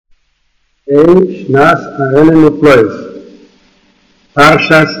Shnas Aaron Muflois,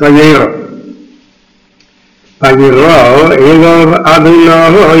 Parshas Vayero. Vayero, Elov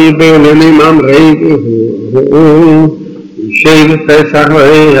Adonai Beinim Amreihu, Yishev Pesach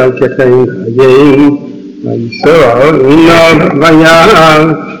Ve'el Kechein Chayim, Vayisor Elov Vayal,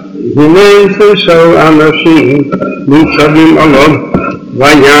 Hinei Fusho Anashim, Nitzavim Olov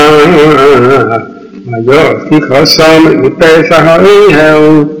Vayal, Vayor Tichosom Pesach Ve'el,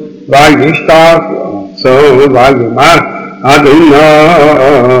 Vayishtach, so Vayimar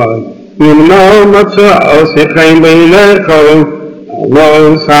Adonai, Imno Matzah Sechaim Beinecho, Lo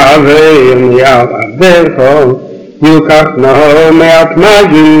Saveim Yav Adecho, Yukach Naho Me'at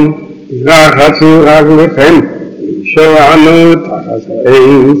Magim, Rachatzu Raglechem, Shoanu Tachas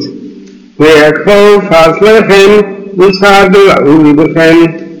Ha'etz, Ve'ekvo Fas Lechem, V'sadu A'udichem,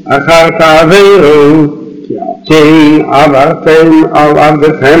 Achar Ta'averu, Ki Atein Avartem Al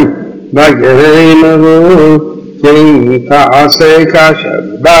Avdechem, V'gerein Avu, King Ta'aseh Kasher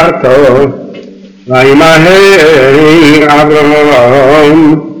Barto, Vayimaher Avraham,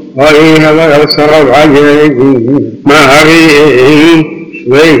 Vayihaver Sarah Vayehi, Mahari,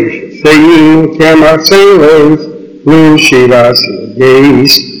 Shveish, Seyim Kemar Seilos, Lushivas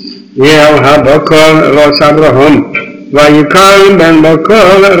Geis, Yel Habakol Ros Avraham, Vayikal Ben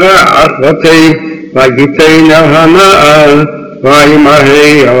Bakol Ra'at Vatei, Vayitein El Hana'al,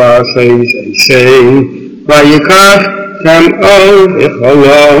 Vayimaher Alasei Seisei, Vayikach Kam Ol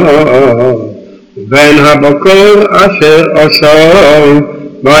V'cholo, Ben Habakol Asher Osol,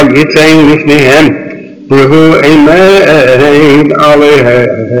 Vayitein Lifnehem, V'hu Eimeid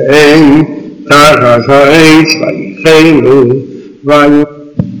Alehem, Tachas Ha'etz Vayichelu,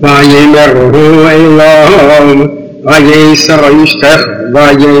 Vayimeru Elom, Vayisar Yishtech,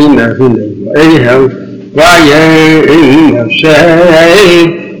 Vayinehu Ehel, Vayin Nafshei,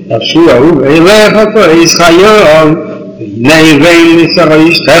 Yashua Elecha Tois Chayom, V'nei Vein Yisar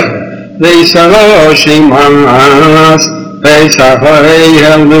Yishtech, V'yisaro Shemas, Pesach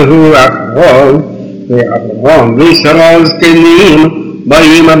Ha'ehel V'hu Achol, V'Avraham V'yisaro Zkenim,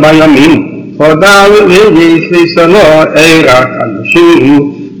 Bayim Bayamim, Chodal V'yis V'yisaro Eirach Anashim,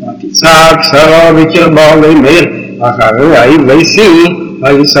 V'titzak Saro V'kirbo Le'meir, Acharei V'yisi,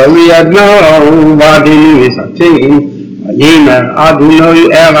 V'yisari Adno, V'adini V'satim, Vayimer Adonai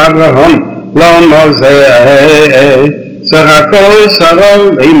El Avraham, Lo Moseh, Tzachakol Saro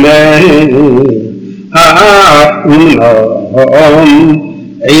Le'meir, Ha'afunom,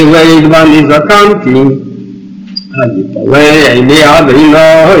 Eileid V'nizakanti, Ha'yipalei Li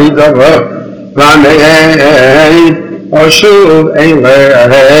Adonai Davo, V'aneid Oshuv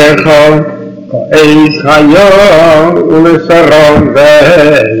Eilecho, Ka'eis Hayom U'lesaron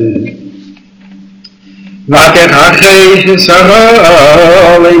Ve'eid. V'atechachei Saro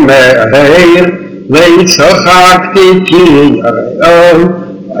Le'meir, Ve'yitzachakti Ki Yareo,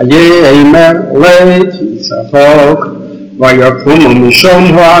 Vayimer Le'yitzachok, Vayakumu Mishom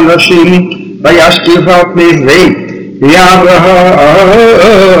Ha'anashim, Vayashkifat Mizvei, V'Avraham,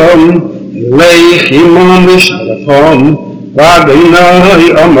 Le'chimon V'shalachom, V'Adonai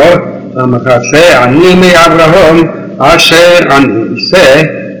Amor, V'machaseh Ani Me'Avraham, Asher Ani Iseh,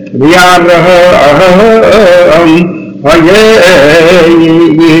 V'Avraham, Vayeh,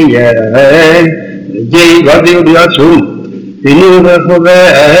 V'Gadil V'Yatzum, V'nu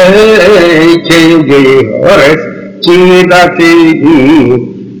V'chovei, Kei Hores, Ki Dati,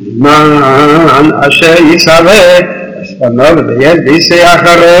 Man Asher Yisaveh, Espanov V'yed V'yisei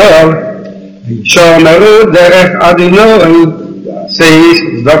Acharov, V'shomeru Derech Adonai, V'aseis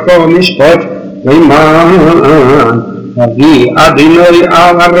Zdako Mishpot, V'man, V'vi Adonai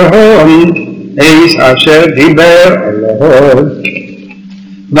Al Avraham, Eis Asher Diber Elohod,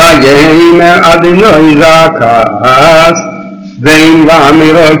 Vayimer Adonai Zakas, V'im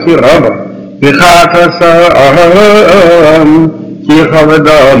V'amiro Ki Roba, V'chakasam, Ki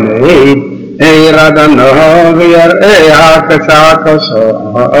Chovedomei, Eir Adonai V'yar'ei HaKatzakaso,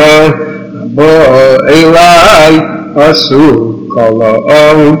 Bo Elai Asu Kolo,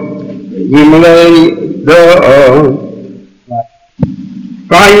 Yimlei Do,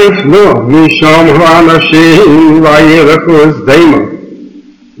 Vayifnu Mishom Ha'anashim, Vayirachu Zdema,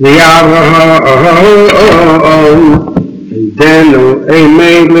 V'Avraham, V'idenu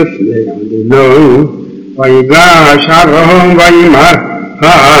Eimeid Lifnei Adonai, Vayigash Avraham Vayimar,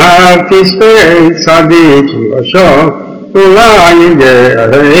 Ha'av Tispei Tzadik Yosho, Ulai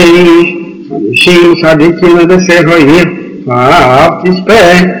Yereish, 50 Tzadikim V'Sechoyim, Ha'av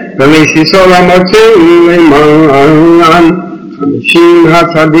Tispei, V'Mesis Olamotim Le'man, 50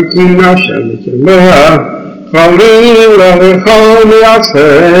 הצדיקים אשר בקרבה, חולים לו וכל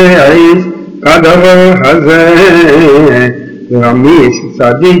מעשי כדבר הזה, ורמיס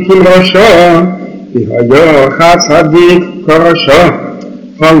צדיק עם ראשו, והיוך הצדיק כראשו,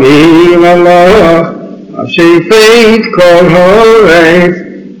 חליל הלוך, השפט כל הורף,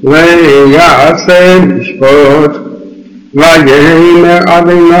 ויעשה משפט, ויאמר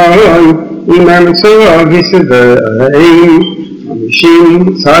אדוני, אם אמצוא ושדיים,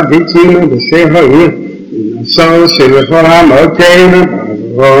 50 צדיקים בסהר, ונשאו סלחו המותינו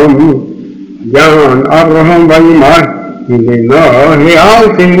באברהם, יען אברהם ויאמר, הננו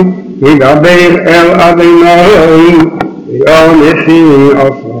העלתי, ידבר אל אדוני, ויאנכי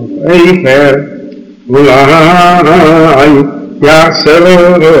עפר עפר, אולי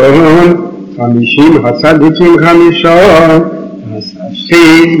יעשרון 50 הצדיקים חמישון,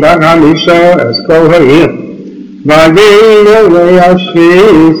 אספסיס בחמישו אסכול העיר, ויאמר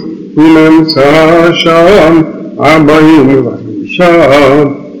וישחיס אם אמצא שם 45,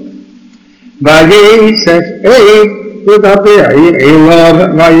 וייסף ידבר אליו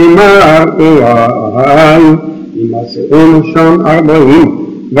ויאמר אולי ימצאון שם 40,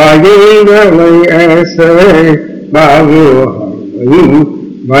 ויאמר לעשר בעבור 40,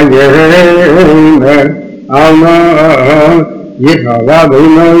 ויאמר על נא יכבה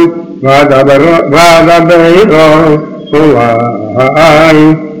אדוני ודברו אולי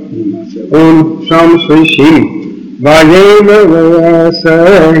ימצאון שם 30, ויאמר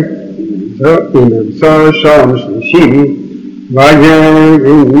לעשר אם אמצא שם 30, ויאמר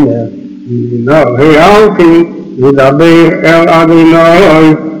הננו העלתי ידבר אל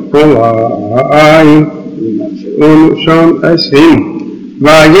אדוני אולי ימצאון שם 20,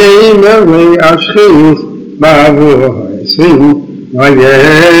 ויאמר וישחיס בעבור 20,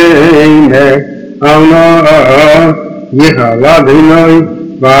 ויאמר על נא יכבה אדוני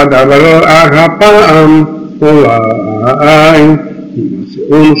ודברו הפעם אולי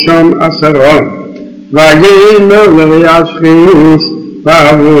ימצאון שם 10, ויאמר וישחיס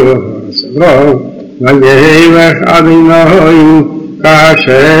בעבור 10, וילך אדוני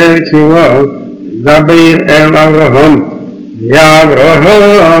כאשר ציווה דבר אל אברהם,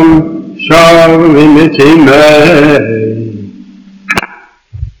 ואברהם שב למקומו.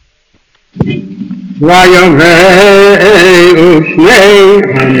 ויבואו שני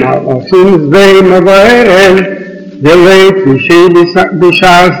המלאכים שדה מבערב, דלית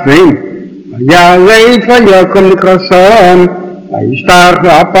בשערים, וילך ויקום לקראתם, וישתח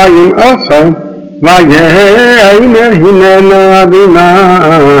באפיים עשו, ויאמר הננו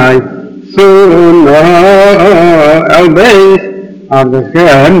אדוני צאו אל בית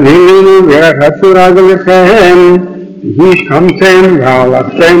עבדכם והנה ורחצו רגליכם והשכמתם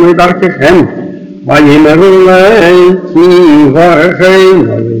והלכתם לדרככם, ויאמרו לי כי ברכם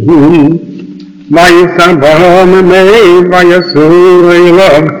אלוהים, וישא בהם מי ויסור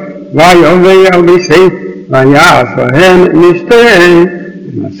אליו, ויבוא אל ביתו ויעש להם משתה,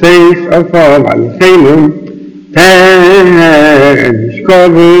 ומסייף עפו ויחנו טרם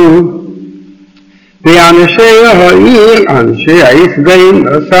ישכבו. ואנשי העיר, אנשי היסגים,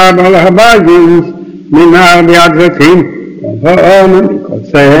 נוסע על הבגוס, מנהר ביד זיתים, ובאו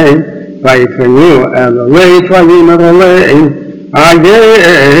מקוצי, ויקראו אל הבית ויאמר אליהם, היו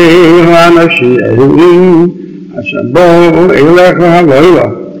אנשיהם, אשר באו אליך הלילה,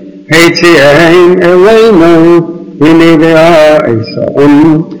 הציעם אלינו, הנה דעה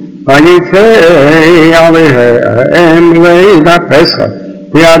עשאון, ויצא עליהם ליל הפסח,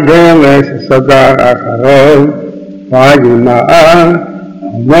 וידלת סדר אחריו, ויאמר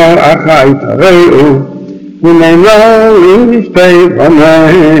אמור אחי תראו, ונאמר לשתי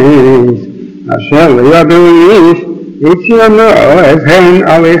בנות, אשר לידו איש, יציונו אתכם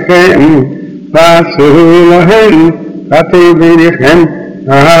עליכם, ועשו להם כתב ביניכם,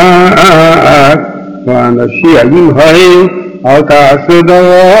 ואנשים היו אל תעשו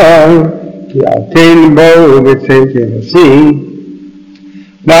דבר, כי אתם בואו בצאת יחסים,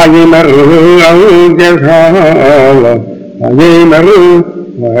 ויאמרו אל גזלה, ויאמרו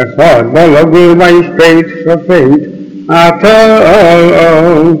ואחד בלגו וישפט שופט, אתה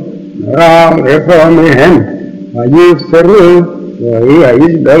רע לך מהם, ויבשרו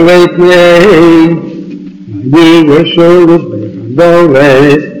ויסבלת מהם, ויגשו לשבט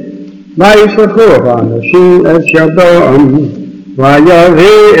הדולת, וישלחו האנשים את ידם,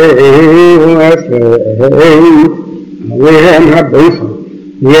 ויביאו אפרים עליהם הביתה,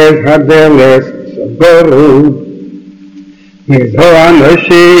 ידלת סגרו. ידעו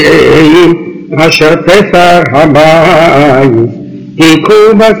אנשים אשר פסח הבית,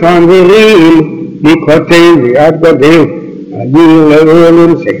 היכו בסנהדרין מכותל ועד גדל, היו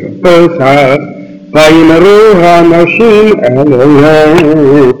לעולם ספר פסח, ויאמרו האנשים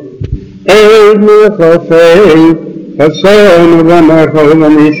אליהם, מלכוסי, חסון ומחו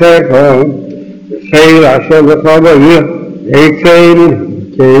וניסחו, חיל אשר בכל בעיר, עצי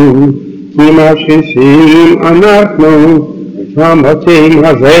מלכים, כי משחיסים אנחנו, את המתים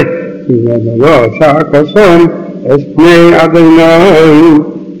הזה, כי לא שחקוסון, את פני אדוני,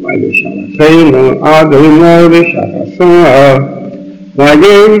 וישלחנו אדוני ושחסון,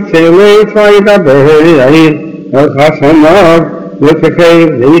 ויצא וידבר אל חסוניו ותחי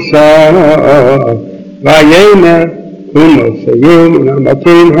ויסע, ויאמר ומוציאו מן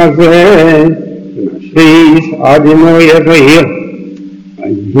המתים הזה, ומשחיס אדוני את העיר,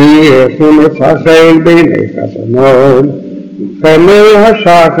 ויהי ומצחק בעיני חסוניו, וכמי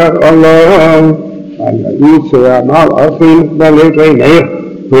השחר עולם, ויצאו המלאכים בלב עיניו,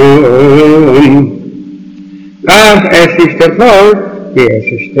 אך אשתו כי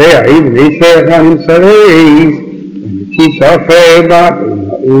אשתי עבריתך הנמצאית, ותיסופר בה בין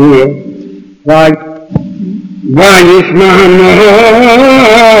העיר, וישמענו,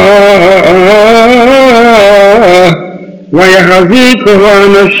 ויחזיקו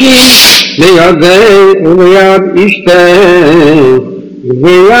האנשים לידי וליד אשתי,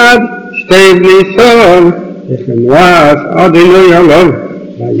 וליד שתי בני סוף, וכנראה אדוני עליו,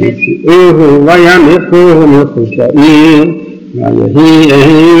 ויציאוהו ויניחוהו מחוץ לעיר,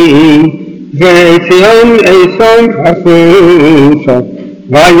 ויהי ויציאם עשם חסוסה,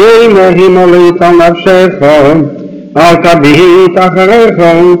 ויאמר הימלט על נפשך, אל תביט אחריך,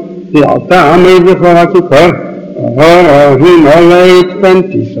 כי אל תעמד בכל הכיכר, הימלט פן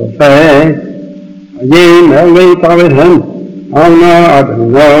תיסופר, וימלט עליהם, על נא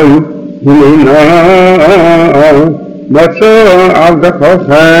אדוני, הננו מצוא עבדכם,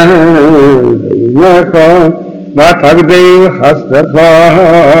 ועמך ותגדיל חסדך,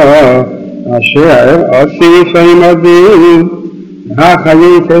 אשר אוסיף עמדי,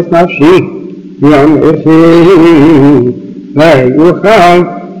 והחית את נפשי, יום אחי, ויוכל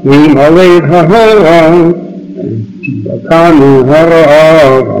וימלט ההר, תבקענו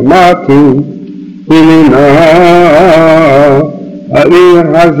הרע, אמרתי, הננה, העיר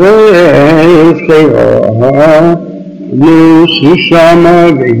הזה זכרה, ששמה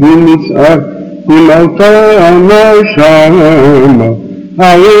והיא מצאה, הימלטה משמה,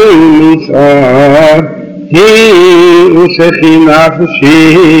 הרי מצאה, היא ושכי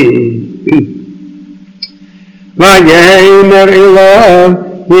נפשי. ויאמר אליו,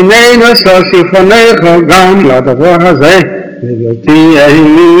 הנה נשאתי לפניך גם לדבר הזה, ותהיה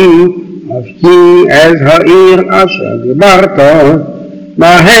אף אז העיר אשר דיברת,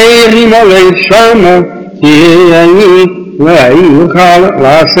 מהר הימלט שמה, תהיה ויוכל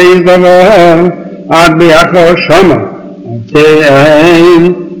לעשות דבר, עד ביחד שמה, תהיה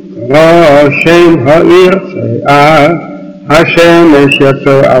קרא שם העיר צער, השמש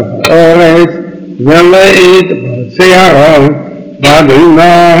יצא על הארץ, ולעת בצערה, באדוני,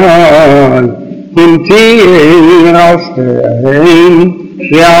 אם תהיה על שתיהם,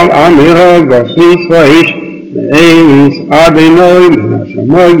 ועל אמירו גוסי ואיש, ואיש אדוני מן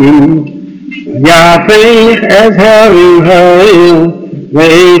השמיים, יהפך את הרים העיר,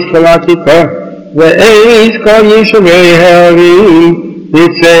 ואיש כל הכיכר, ואיש כל יישובי הערים,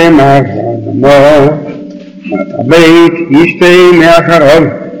 יצא מהאדמה, ותבית ישתה מאחריו,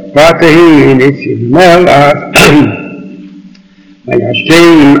 ותהי נציב מלאך,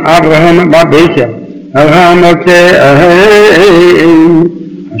 וישכם אברהם בבקר, אל המוקעים,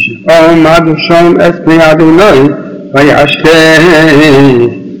 אשר עמד שם את פני אדוני, וישכם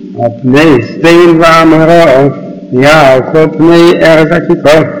על פני סטין ואמרו, ועל כל פני ארץ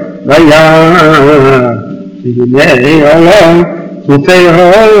הכיכר, וירא, והנה עולם, קטעי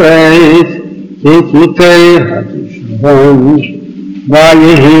הארץ, כקטעי הכישרון,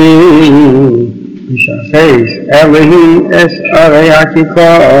 ויהי ישחס אלוהים את ערי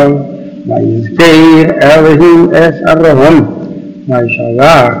הכיכר, ויזכיר אלוהים את עריהם,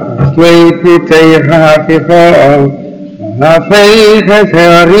 וישלח את קטעי הכיכר, והפך את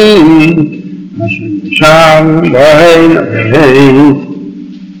הערים, אשר שם בהן הבית.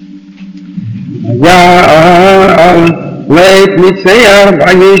 ויעל לית מצער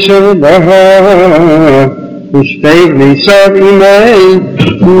וישב בהר, ושתי בני סוף עמי,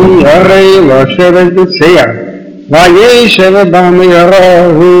 כי הרי לשבת בצער, וישב במערה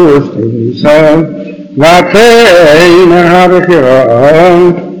ושתי בני סוף, ותאמר הבכורה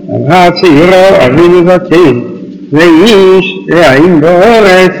אל הצעירה אבינו זקן, ואיש רעים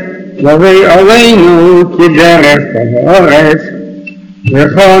בארץ, יביא עלינו כדרך בארץ,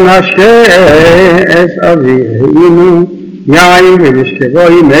 וכל נשקה את אבינו, יין ונשכבו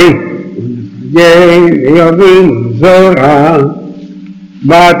ימי, ונפגע ויבינו זרע.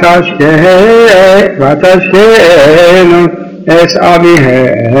 ותשכנו את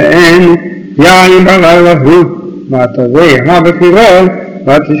אביהן יין בלבהו ותביא הבכירה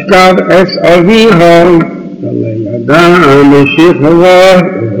ותשכב את אביה ולידם שכבו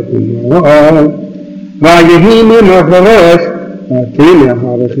ויהי ממחרת ותמח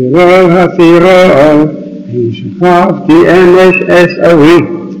הבכירה הסירה ושכבתי אמש את אבי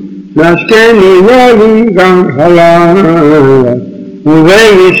נשקני ילי גם הלילה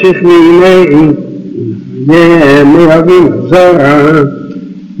וישכבי לי ימי אבי זרה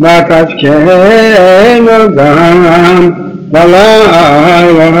ותשכנו גם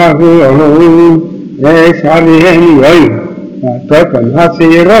בלילה ההוא את אביהן יין ותקם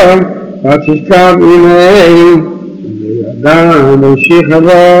הסירה ותשכב עמי וידם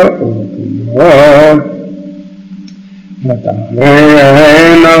שכבו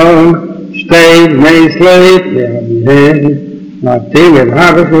ותערנו שתי בני סלית לאביהן ותלד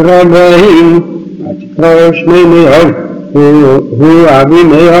הבכירה בהם ותקרא שני מאוב הוא אבי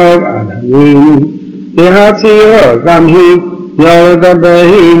מאוב עד היום והצעירה גם היא ילדה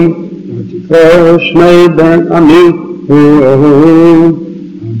בהם ותקרא שני בן עמי הוא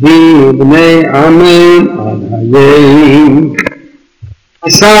אבי בני עמי עד היום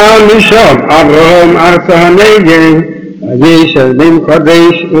נסע משם אברהם ארצה הנגב וישב בין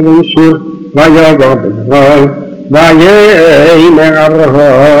קודש ובין שור ויגור בדבר ויאמר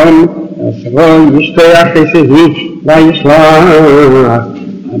אברהם אסרו ישתח יסהי וישלח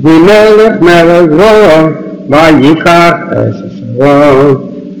אבימלך מלך זרוע ויקח את אסרו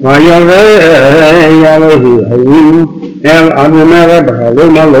וירא אלוהים אל אבימלך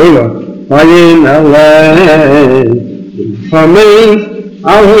בחלום הלילה וינעלה חמש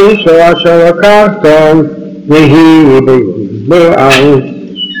על אישו אשר לקחתו והיא ביוזבו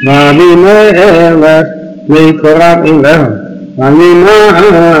ואבימלך ויקרב אליו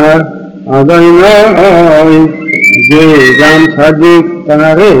ויאמר אדוני גם צדיק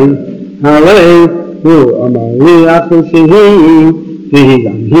טהרה הרי הוא אמר לי אחי והיא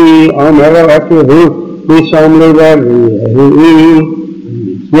גם היא אומרת הוא משום לבבי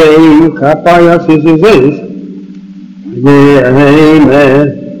ויהי כפי עשיזיז ויאמר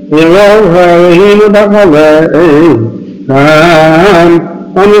אלוהים בחלום גם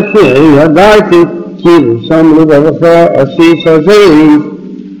אנשי ידעתי כי לשם לבבך עשיש הזיז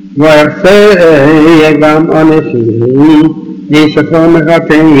ויעשה גם אנשי יספר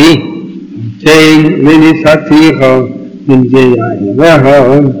מחתן לי תן לניסתיך בנגי עיניך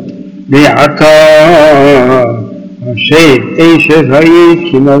ועתה אשר אשת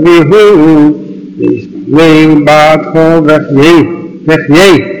היית כנביהו ויסמלי בעדך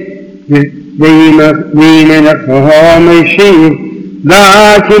וחיי וינך המשיב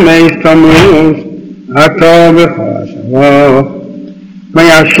דעתי מיסתמוס אתה בחשבו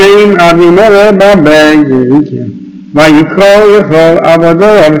וישם אבימלך בבית ויקרא לכל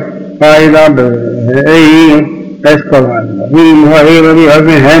עבדיו וידבר את כל הדברים האלה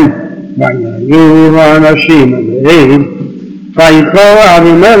לאביהם ויהיו האנשים עליהם ויקרא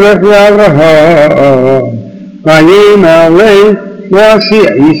אבימלך לאברהם ויאמר לי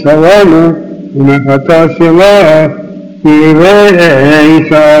יעשה ישרנו ונחתה שלו יראה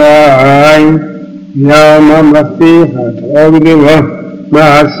ישראל ים ממלכתי התעוגדו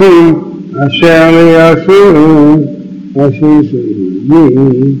מעשים אשר יעשו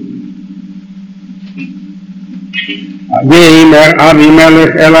ויאמר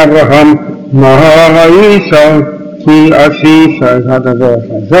אבימלך אל אברהם מה ראית כי עשית את הדבר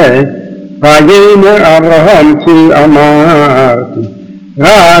הזה ויאמר אברהם כי אמרתי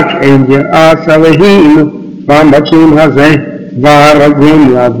רק אין יראת אלוהים במקום הזה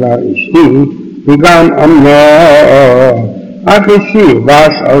והרגום לדבר אשתי וגם אמר אכיסי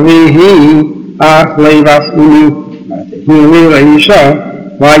בס אביהי אך לבס אמי ותהי לי לאישה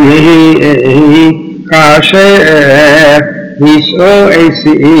ויהי כאשר יישאו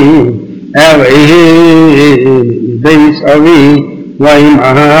אצי אל בית אבי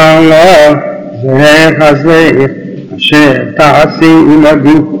ויאמר לו זה חזך אשר תעשי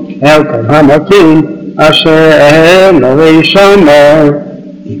עמדי אל כל המקום אשר נביא שמה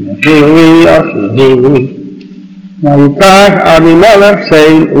ימחי אחי ויקח אבימלך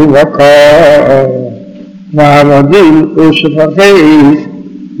צאן ובקר ועבדים ושפחים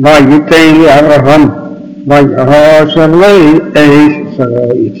ויתן לאברהם ויעשר לי אש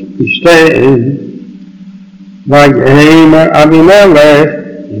שרית אשתיהם ויאמר אבימלך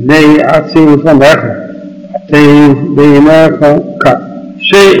הנה אציל לפניך אתם בימך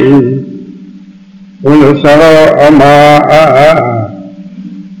כשאין ולשרו אמר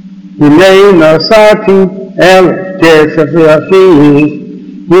הנה נסעתי אל כסף ואפיס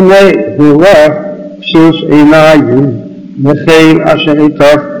הנה הוא סוס עיניים, וכן אשר איתך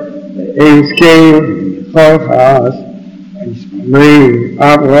אזכר חוכס, ויספרי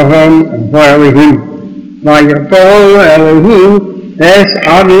אברהם ואלוהים, ויפול אלוהים אס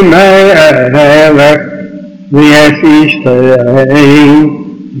אבימלך ויס אשתו,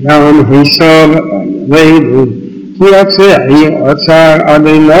 גם היסוב וילדו, כי אוצר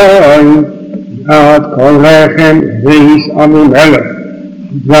אדוני עד כל לחם ויס אבימלך,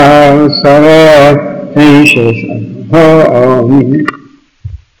 ועשרה אישס אברהם.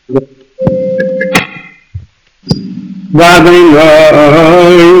 ואדוני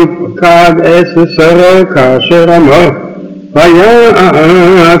פקד אס שרו כאשר אמר,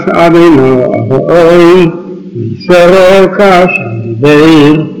 ויעש אדוני שרו כאשר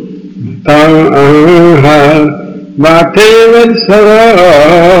דיבר, ותלד שרו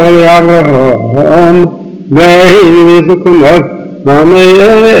לאברהם, והביא זקנות במאי,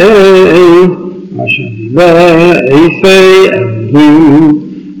 אשר דיבר איפי אלוהים,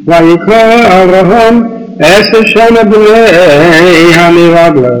 ויקרא אברהם 10 שנה בני הנראה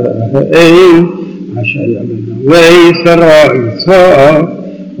להם, אשר ילדי שרה יצחק,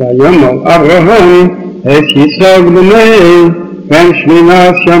 ויאמר אברהם את יצחק בני בן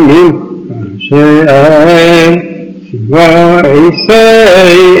 18 ימים, אשר ציווה איפי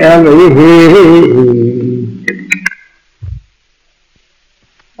אלוהים.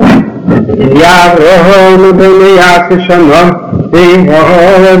 אברהם בן 10 שנה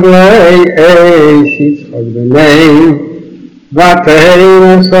ויהוד לאיש יצחק בני,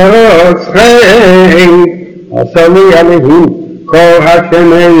 ותהי שרות חן, עשה לי אלוהים כל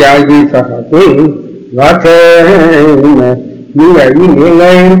השמן יצחקים, ותהי מילים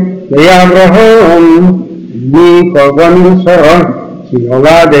אליהם לאברהם, מקורבן שרה, כי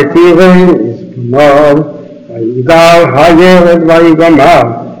הולדתי ויסכמר, ויגדל הילד ויגמר,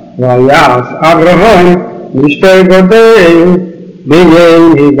 ויעש אברהם משתי בותיהם,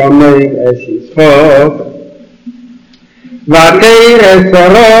 ביום היבמי אס יצחק. ותרא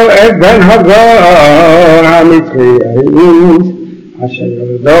שרה את בן הגר המצרי האיש, אשר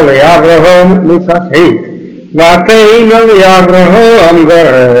ילדו לאברהם מצחק, ותאמר לאברהם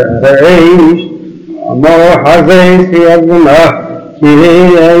גרש, אמר הזה סייגנה, כי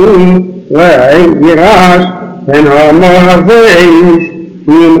וירש בן אמר הזה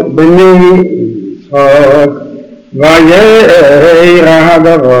עם בני יצחק. וירא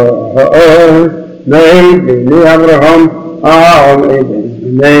הדבר מבני אברהם על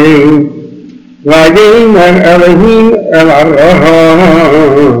בני, ויאמר אלוהים אל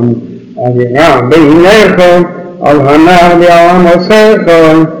אברהם, אביאה בעיניך על הנער ועל עמוסיך,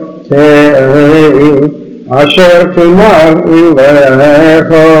 אשר תאמר אליך,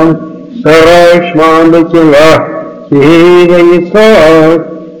 שרה שמם בקהילה, כי ליצחק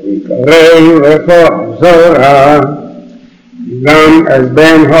יקרא לך זרע. גם אז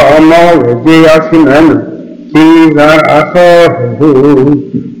בן האמור הגיע סימנו, כי זרעך הוא,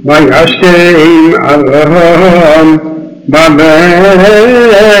 וישם אברהם בבקר,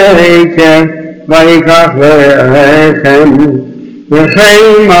 ויקח לחם,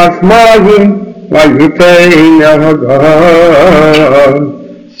 וחמס מים, ויתן הגר,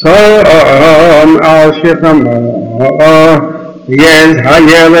 שם על שכמה, יש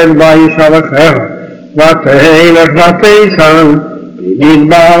הילד וישלחך, ותלך ותישן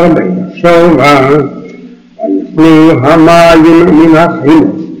במדבר בישוע, ויפנו המים מן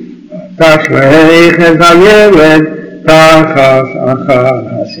החינוך, ותשלח את הילד תחת אחר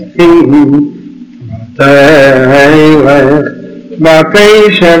השיחים, ותלך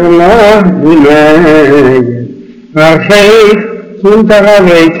ותשב לה מנגד, ואחרי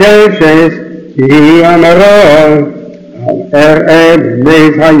תרבי קשת, כי אמרה אראה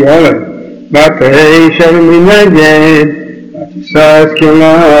בנית הילד, ותשב מנגד, ותישא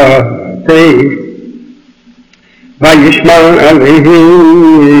זקנה ותיך, וישמע אלוהים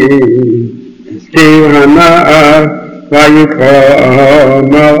הזכיר הנער, ויקרא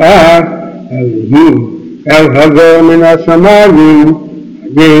מלאך אלוהים אל הגר מן השמיים,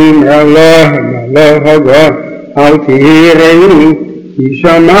 ויאמר לו מלאך הגר, אל תיראי, כי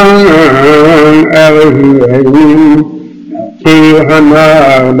שמע אלוהים כי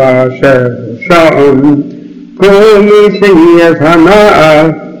הנער באשר שם, כל מי שיש הנער,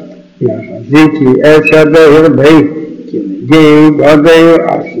 יחזיקי את שדר בית, כי נגיד בדר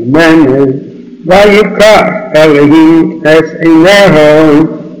אסימנו, ויקח אלוהים את עיניהם,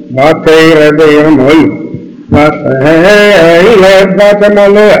 ותרא בימי, ותלך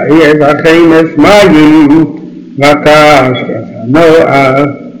ותמלא ידכם את מים, ותשק את הנוער,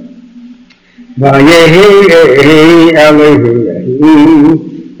 ויהי אלוהים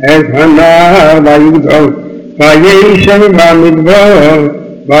as Hanar Vayigdol, Vayeshev Bamidbar,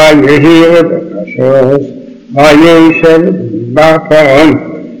 Vayehir Bekashos, Vayeshev Bakon,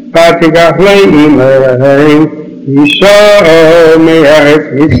 Patigach Leimei, Yishol Me'eretz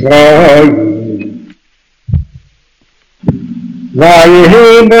Yisrael.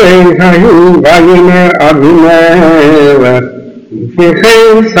 Vayehi Bechayu, Vayemer Avimelech,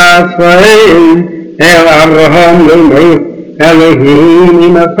 Ufichei Sasvaim, El Avraham Leimei, Elohim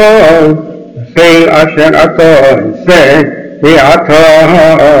Imachol, Say Asher Ator, Say Be'ator,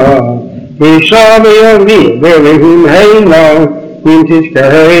 Yishol Be'yovi, Be'lehim Heino, Im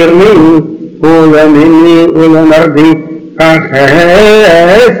Tishkeherni, Ulamini, Ulamardi,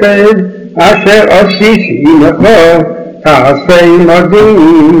 Achesed, Asher Osisi Imachol, Ta'asei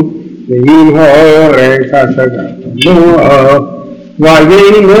Madim, Ve'im Hores Ashagat Noah,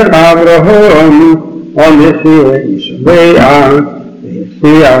 Vayemer Avraham, on the sea, they are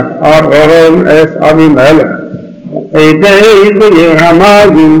Avraham es Avimelech, a day the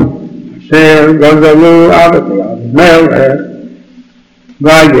Hamadim, Asher Gazalu Avimelech,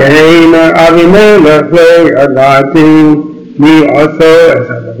 Vayemer Avimelech, they are Latin, me also as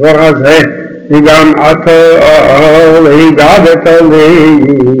a Vorazeh. V'gam ato v'higadet alei,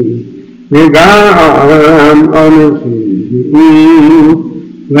 v'gam onesi,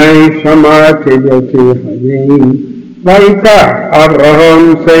 v'shamati yoti hayim, v'yikach Avraham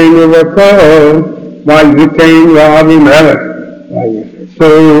seinu v'kol, v'yitein v'Avimelech,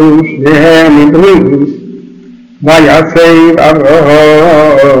 v'yifesu shnehem idris, v'yasev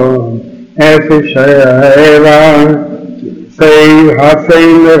Avraham es sheva, sev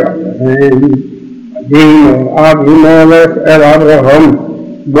hasein Vayim Avimelech El Avraham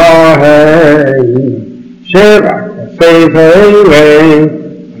Vahei Sheva Seifei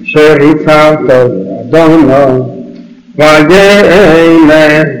Asher Hitzavto Adonai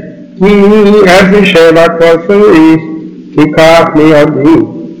Vayimeh Ki Ez Sheva Kosuis Tikach Liadi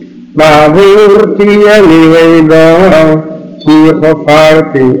Vavurti Elivedo Ki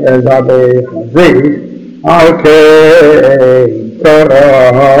Chofarti Ez Abe Chazis Al-Kei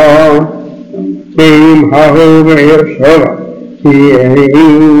Torah Kim Hahu Be'ershova Ki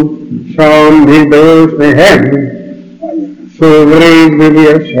Eim Shom B'Beis Mehem Suvrid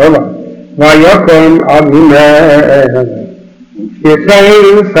B'Beershova Vayokom Avimelech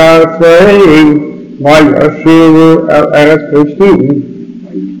Yisrael Sarsei Vayoshuvu El Eretz Plishtim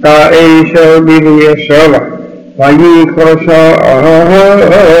Ta'esho B'Beershova Vayikro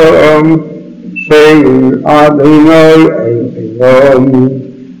Shom Shein Adonai Elohim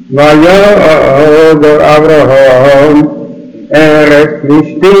Vayoder Avraham Eretz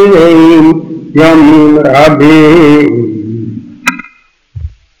Plishtim Yomim Rabim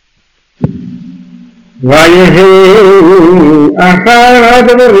Vayehi Achar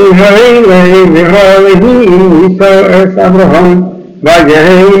Adonai Hailei V'Halehi Yisrael Es Avraham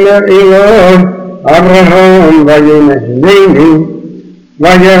Vayehi Elon Avraham Vayehi Neini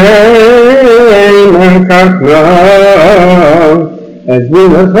Vayehi Kachna as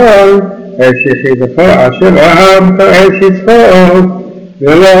Vinachal, as Yechidachal, Asher Ahabta, as Yitzchak,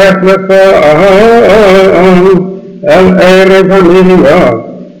 V'lech Lecha El Eretz HaMiliyah,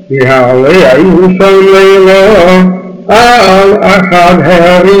 V'ha'alei Yishon Leila, Al Achad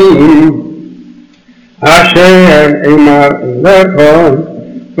Ha'arim, Asher Emar Lechon,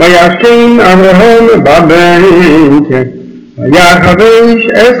 V'yashin Avraham Babeit, V'yachavish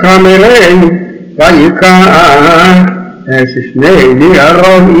Es HaMelei, V'yikach, as Shnei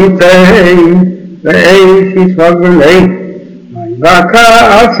Li'arov Yitei, Ve'eis Yitzchak V'lei, V'yivaka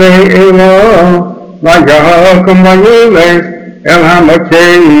Asei Elo, V'yahakom V'yiles, El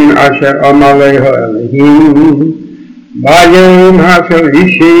HaMotein Asher Amaleho Elohim, V'yim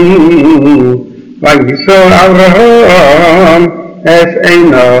HaShorishim, V'yisol Avraham, Es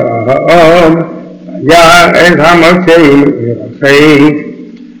Einoam, V'yah Es HaMotein V'yirachei,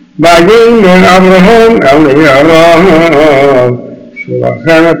 Vayemer Avraham El Avraham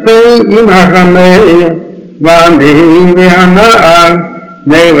Shulachanatei Im HaChamei V'Amihim V'Hana'al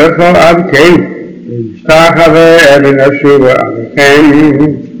Neilechol Avkei V'Yishtachaveh V'Nashuva Avichem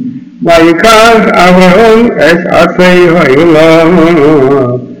V'yikach Avraham Es Atzei Ha'Olam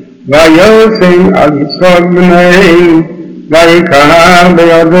V'Yosem Al Yitzchak B'nei V'yikach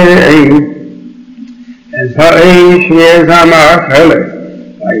B'Yodei Es Ha'eish V'ez HaMa'achelet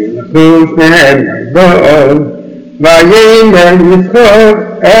Vayilchu Shnehem Yadol, Vayemer Yitzchak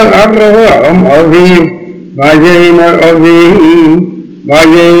El Avraham Aviv, Vayemer Aviv,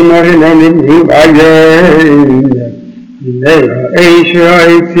 Vayemer Hineni Vayemer, Yinei Ha'eish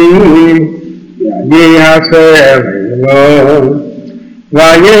Ha'etzim, Yadi HaSe'er Elom,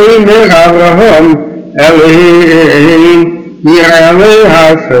 ויאמר אברהם אלוהים יראה לי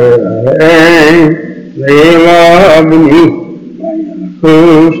השם ואלוה בני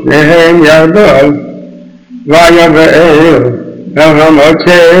וילכו שניהם יחדיו ויבאר אל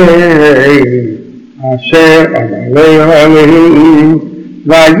המוצא אשר עליו אלוהים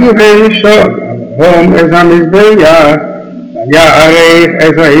וירש אברהם את המזבח ויערך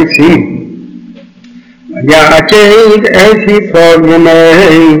את העצים ויעקד את יפוד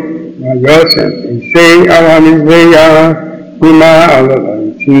ימי ויוסף עשי על המזבח ומעל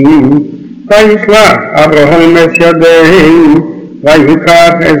העצים וישלח אברהם את ידיהם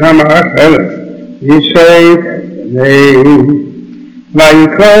ויקח את המאכלת וישק את ידיהם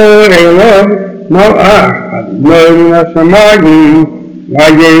ויקרא אליו מלאך אדוני מן השמיים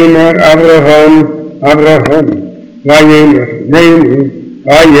ויאמר אברהם אברהם ויאמר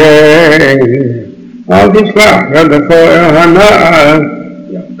הנני אל תשלח ידך אל הנער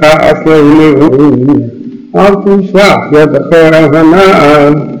יכעס לאלוהים אל תשלח ידך אל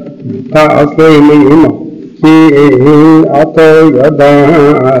הנער יכעס לאלוהים כי אתה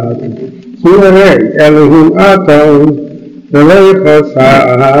ידעת כי הרי אלוהים אתה ולא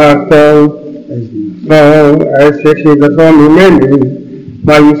חסרת אז יחידך ממני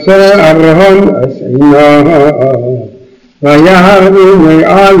וישא אברהם את עיניו וירא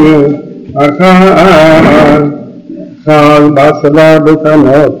מעל אחר בסלע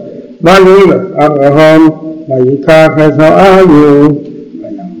בקנות וילך אברהם ויקח את העיר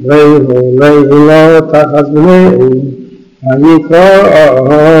ויעברו לו תחת בניהם ויקרא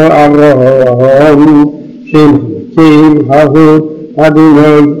אברהם שם אלוקים ההוא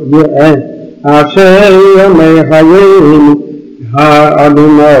אדוני יראה אשר ימי חיים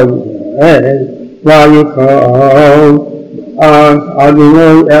האדוני יראה ויקרא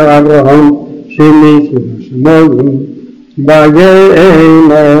אדוני אל אברהם שמי שבשמיים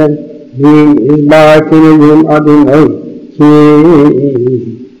ויאמר אם הסברתי להם אדוני כי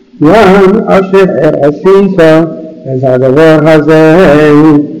ים אשר עשית את הדבר הזה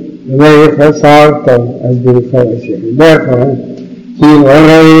וחסרת אז ברכך ידך כי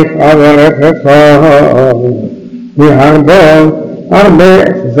ערך אברכך הרבה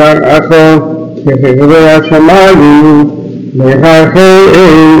זרעך כחברי השמיים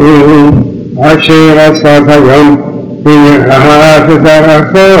להכין אשר עשת היום ונראה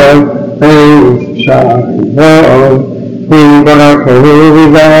זרעך שערו וברכו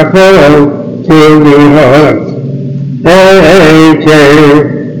וזרעך כלראות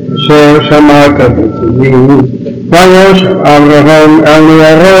אשר שמעת בקולי וישב אברהם אל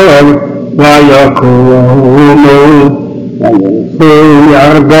ירום ויקומו וילכו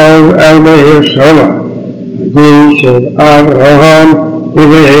יחדיו אל באר שבע וישב אברהם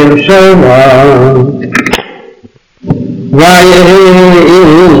בבאר שבע ויהי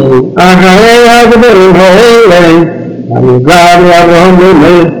אחרי הדברים האלה ויגע אברהם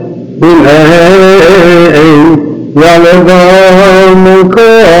בלב ילדם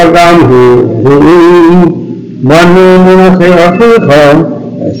כל גם הוא בנו אחי אחיך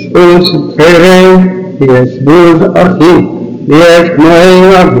אסעוס חרב יש בוז אחי יש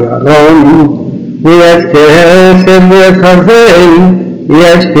כנועי אבירון יש כסף ויש חרבי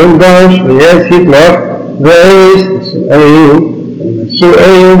יש קדוש ויש יתלוך ויש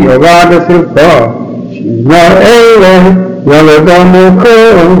נשואי יובד הסרפה שנאמר אלה ילדם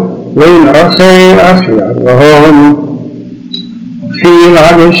כל וינעשה אחי אברהם חיל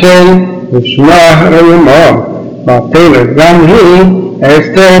אנשי ושמח רעמו ותלת גם היא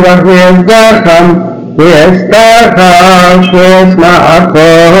אסתר ויסדחם ויסדחה שאשמעכו